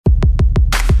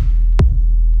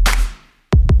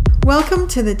Welcome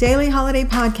to the Daily Holiday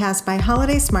Podcast by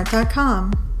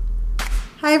HolidaySmart.com.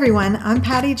 Hi everyone, I'm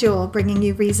Patty Jewell, bringing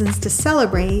you reasons to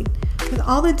celebrate with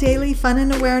all the daily fun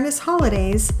and awareness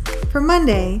holidays for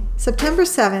Monday, September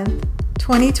 7th,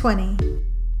 2020.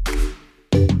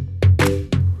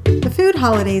 The food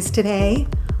holidays today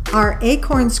are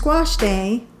Acorn Squash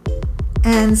Day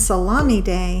and Salami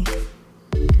Day.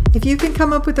 If you can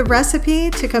come up with a recipe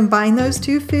to combine those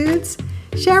two foods,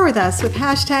 share with us with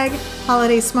hashtag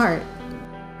HolidaySmart.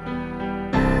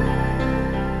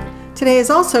 Today is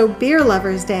also Beer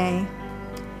Lovers Day.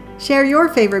 Share your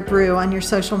favorite brew on your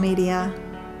social media.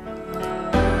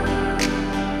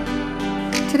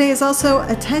 Today is also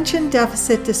Attention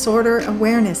Deficit Disorder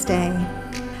Awareness Day.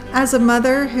 As a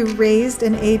mother who raised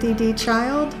an ADD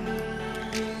child,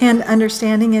 and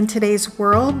understanding in today's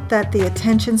world that the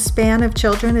attention span of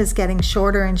children is getting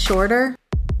shorter and shorter,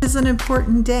 this is an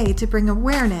important day to bring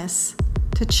awareness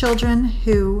to children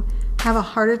who have a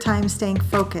harder time staying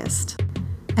focused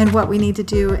and what we need to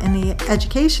do in the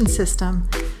education system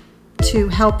to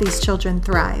help these children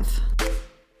thrive.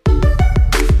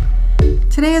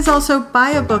 Today is also Buy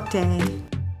a Book Day.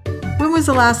 When was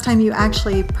the last time you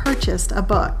actually purchased a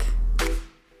book?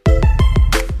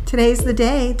 Today's the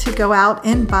day to go out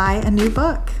and buy a new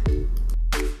book.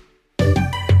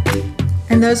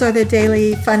 And those are the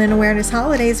daily fun and awareness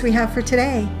holidays we have for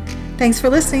today. Thanks for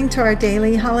listening to our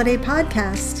daily holiday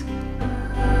podcast.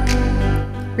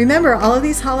 Remember, all of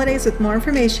these holidays with more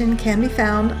information can be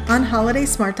found on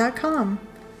HolidaySmart.com.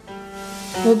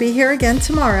 We'll be here again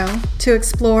tomorrow to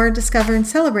explore, discover, and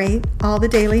celebrate all the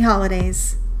daily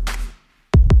holidays.